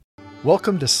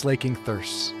Welcome to Slaking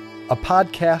Thirsts, a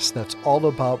podcast that's all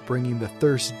about bringing the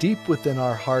thirst deep within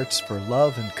our hearts for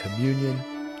love and communion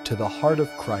to the heart of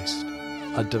Christ,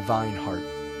 a divine heart,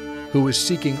 who is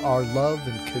seeking our love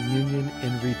and communion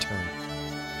in return.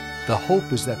 The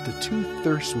hope is that the two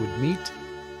thirsts would meet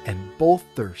and both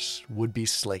thirsts would be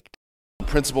slaked.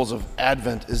 Principles of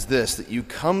Advent is this, that you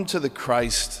come to the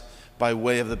Christ by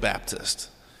way of the Baptist.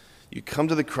 You come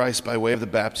to the Christ by way of the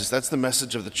Baptist. That's the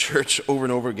message of the church over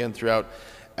and over again throughout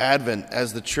Advent,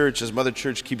 as the church, as Mother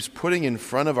Church keeps putting in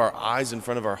front of our eyes, in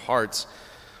front of our hearts,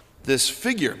 this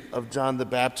figure of John the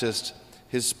Baptist,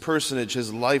 his personage,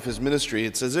 his life, his ministry.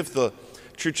 It's as if the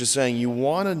church is saying, you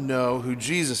want to know who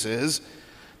Jesus is,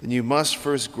 then you must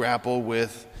first grapple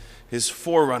with his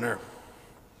forerunner.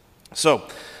 So,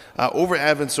 over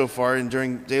Advent so far and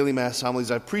during daily Mass homilies,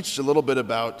 I've preached a little bit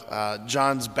about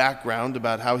John's background,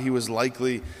 about how he was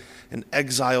likely an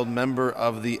exiled member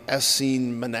of the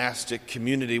Essene monastic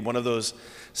community, one of those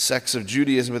sects of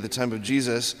Judaism at the time of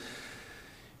Jesus.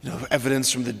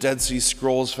 Evidence from the Dead Sea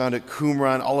Scrolls found at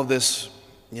Qumran, all of this,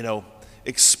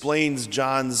 explains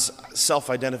John's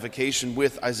self-identification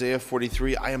with Isaiah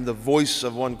 43. I am the voice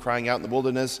of one crying out in the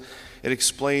wilderness. It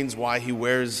explains why he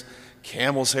wears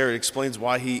camel's hair. It explains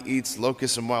why he eats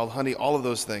locusts and wild honey, all of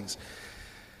those things.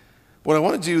 What I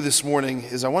want to do this morning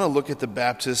is I want to look at the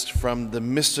Baptist from the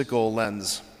mystical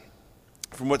lens,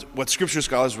 from what Scripture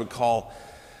scholars would call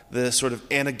the sort of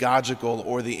anagogical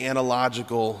or the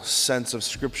analogical sense of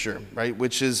Scripture, right?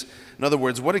 Which is, in other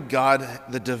words, what did God,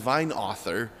 the divine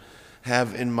author,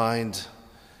 have in mind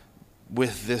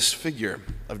with this figure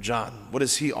of John? What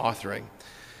is he authoring?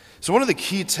 So one of the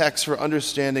key texts for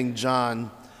understanding John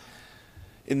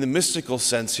in the mystical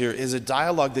sense here is a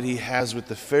dialogue that he has with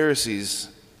the Pharisees,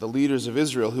 the leaders of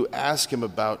Israel, who ask him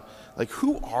about,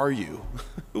 who are you?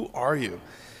 Who are you?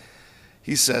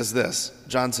 He says this,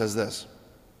 John says this,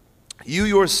 you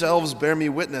yourselves bear me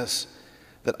witness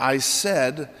that I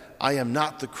said I am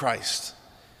not the Christ,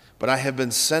 but I have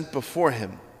been sent before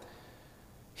him.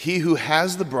 He who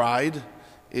has the bride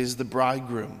is the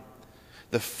bridegroom.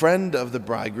 The friend of the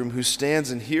bridegroom who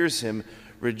stands and hears him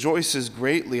rejoices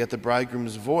greatly at the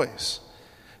bridegroom's voice.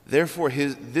 Therefore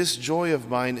this joy of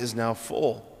mine is now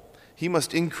full. He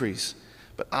must increase,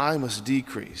 but I must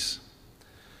decrease.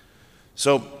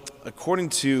 So, according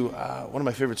to one of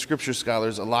my favorite Scripture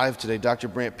scholars alive today, Dr.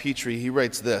 Brant Petrie, he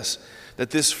writes this, that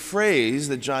this phrase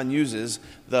that John uses,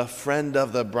 the friend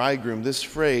of the bridegroom, this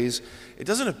phrase, it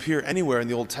doesn't appear anywhere in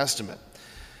the Old Testament.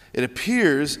 It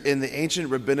appears in the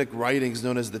ancient rabbinic writings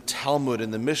known as the Talmud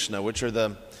and the Mishnah, which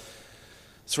are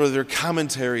sort of their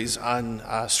commentaries on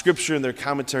Scripture and their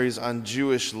commentaries on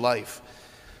Jewish life.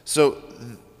 So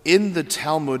in the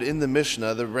Talmud, in the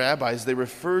Mishnah, the rabbis, they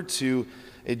refer to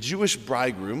a Jewish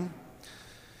bridegroom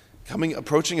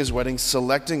approaching his wedding,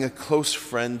 selecting a close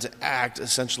friend to act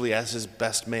essentially as his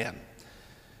best man.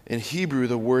 In Hebrew,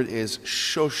 the word is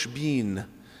shoshbin.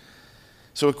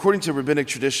 So according to rabbinic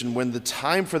tradition, when the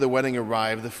time for the wedding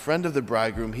arrived, the friend of the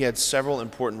bridegroom, he had several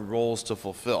important roles to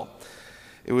fulfill.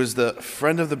 It was the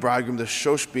friend of the bridegroom, the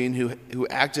shoshbin, who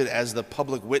acted as the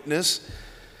public witness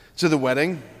to the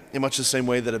wedding, in much the same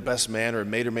way that a best man or a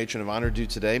maid or matron of honor do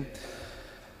today.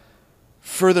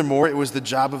 Furthermore, it was the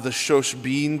job of the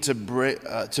shoshbin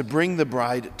to bring the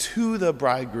bride to the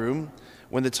bridegroom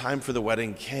when the time for the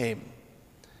wedding came.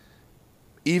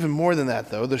 Even more than that,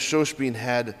 though, the shoshbin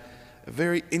had a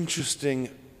very interesting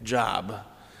job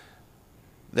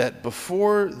that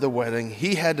before the wedding,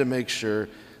 he had to make sure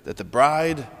that the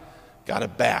bride got a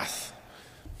bath.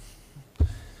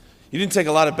 You didn't take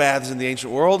a lot of baths in the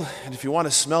ancient world, and if you want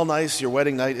to smell nice, your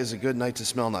wedding night is a good night to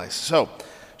smell nice. So,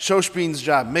 shoshbin's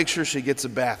job, make sure she gets a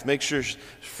bath, make sure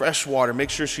fresh water, make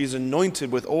sure she's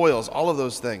anointed with oils, all of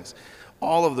those things.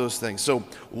 All of those things. So,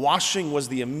 washing was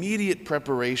the immediate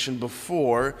preparation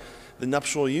before the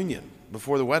nuptial union,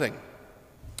 before the wedding.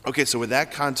 Okay, so with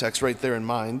that context right there in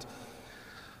mind,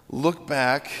 look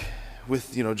back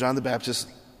with, John the Baptist.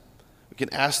 We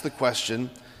can ask the question,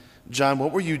 John,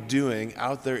 what were you doing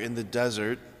out there in the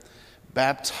desert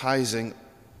baptizing,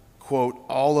 quote,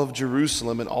 all of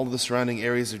Jerusalem and all of the surrounding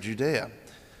areas of Judea?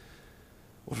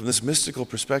 Well, from this mystical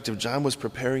perspective, John was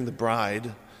preparing the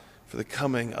bride for the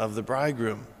coming of the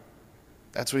bridegroom.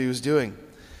 That's what he was doing.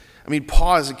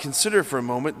 Pause and consider for a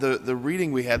moment the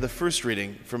reading we had, the first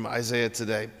reading from Isaiah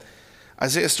today.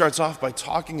 Isaiah starts off by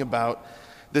talking about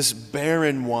this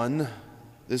barren one,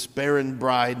 this barren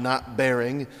bride not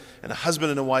bearing, and a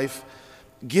husband and a wife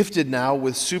gifted now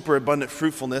with superabundant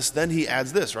fruitfulness. Then he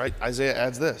adds this, right? Isaiah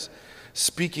adds this,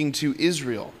 speaking to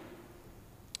Israel.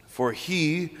 For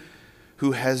he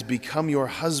who has become your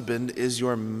husband is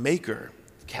your maker.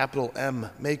 capital M,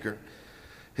 maker.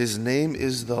 His name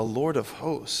is the Lord of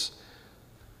hosts.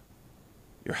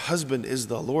 Your husband is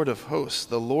the Lord of hosts.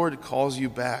 The Lord calls you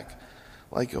back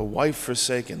like a wife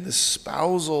forsaken. This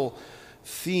spousal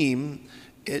theme,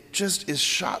 it just is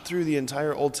shot through the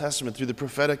entire Old Testament, through the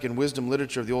prophetic and wisdom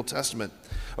literature of the Old Testament.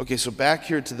 Okay, so back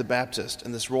here to the Baptist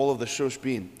and this role of the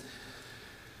shoshbin.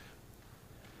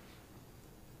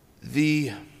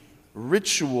 The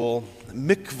ritual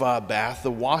mikvah bath,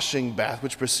 the washing bath,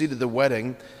 which preceded the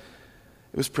wedding,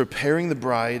 it was preparing the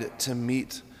bride to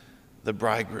meet the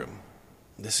bridegroom.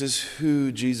 This is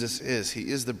who Jesus is.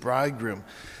 He is the bridegroom.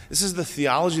 This is the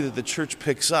theology that the church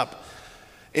picks up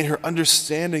in her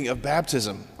understanding of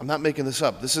baptism. I'm not making this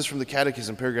up. This is from the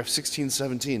Catechism, paragraph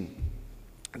 1617.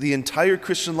 The entire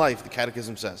Christian life, the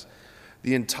Catechism says,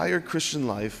 the entire Christian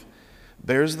life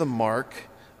bears the mark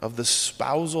of the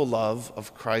spousal love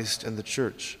of Christ and the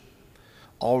church.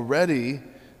 Already,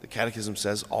 the Catechism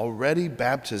says, already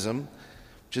baptism,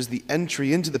 which is the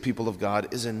entry into the people of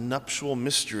God, is a nuptial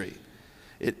mystery.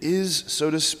 It is,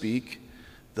 so to speak,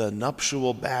 the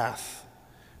nuptial bath,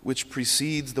 which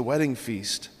precedes the wedding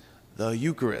feast, the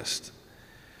Eucharist.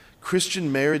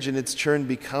 Christian marriage in its turn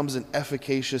becomes an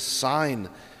efficacious sign,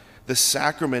 the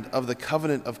sacrament of the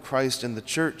covenant of Christ and the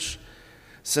church.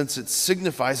 Since it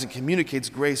signifies and communicates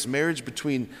grace, marriage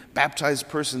between baptized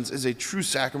persons is a true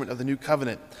sacrament of the new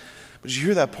covenant. But you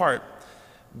hear that part?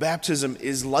 Baptism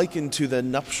is likened to the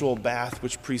nuptial bath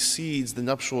which precedes the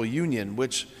nuptial union,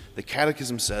 which the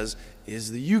Catechism says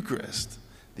is the Eucharist.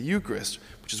 The Eucharist,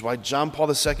 which is why John Paul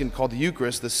II called the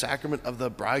Eucharist the sacrament of the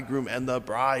bridegroom and the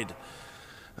bride.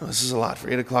 Oh, this is a lot for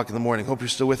 8 o'clock in the morning. Hope you're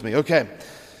still with me. Okay.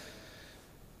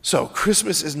 So,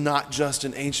 Christmas is not just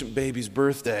an ancient baby's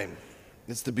birthday.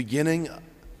 It's the beginning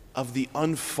of the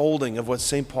unfolding of what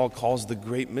St. Paul calls the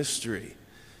great mystery,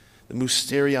 the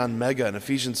mysterion mega in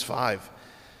Ephesians 5.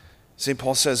 St.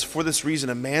 Paul says, for this reason,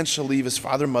 a man shall leave his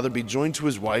father and mother, be joined to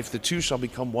his wife, the two shall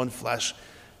become one flesh.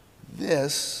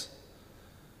 This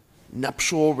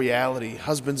nuptial reality,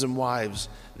 husbands and wives,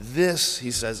 this, he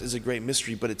says, is a great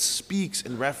mystery, but it speaks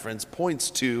in reference,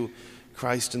 points to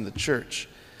Christ and the church.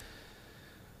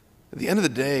 At the end of the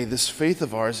day, this faith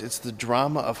of ours, it's the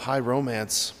drama of high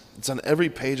romance. It's on every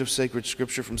page of sacred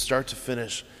scripture from start to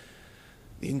finish.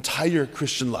 The entire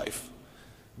Christian life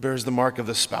bears the mark of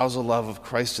the spousal love of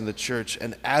Christ and the church,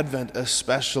 and Advent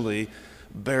especially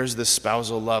bears this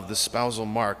spousal love, the spousal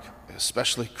mark,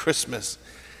 especially Christmas.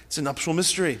 It's a nuptial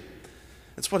mystery.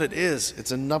 That's what it is.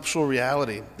 It's a nuptial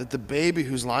reality, that the baby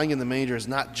who's lying in the manger is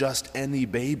not just any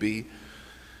baby.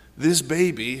 This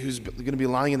baby who's going to be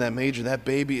lying in that manger, that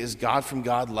baby is God from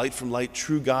God, light from light,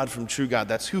 true God from true God.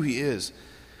 That's who he is.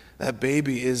 That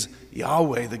baby is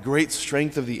Yahweh, the great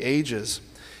strength of the ages.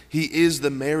 He is the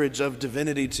marriage of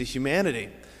divinity to humanity.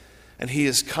 And he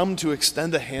has come to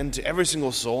extend a hand to every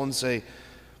single soul and say,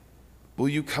 will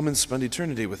you come and spend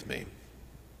eternity with me?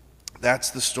 That's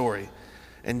the story.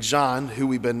 And John, who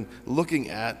we've been looking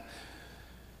at,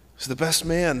 is the best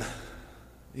man.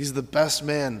 He's the best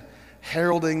man,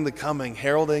 heralding the coming,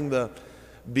 heralding the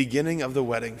beginning of the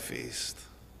wedding feast.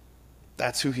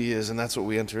 That's who he is, and that's what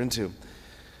we enter into.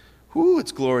 Whew,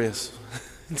 it's glorious.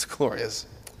 It's glorious.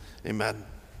 Amen.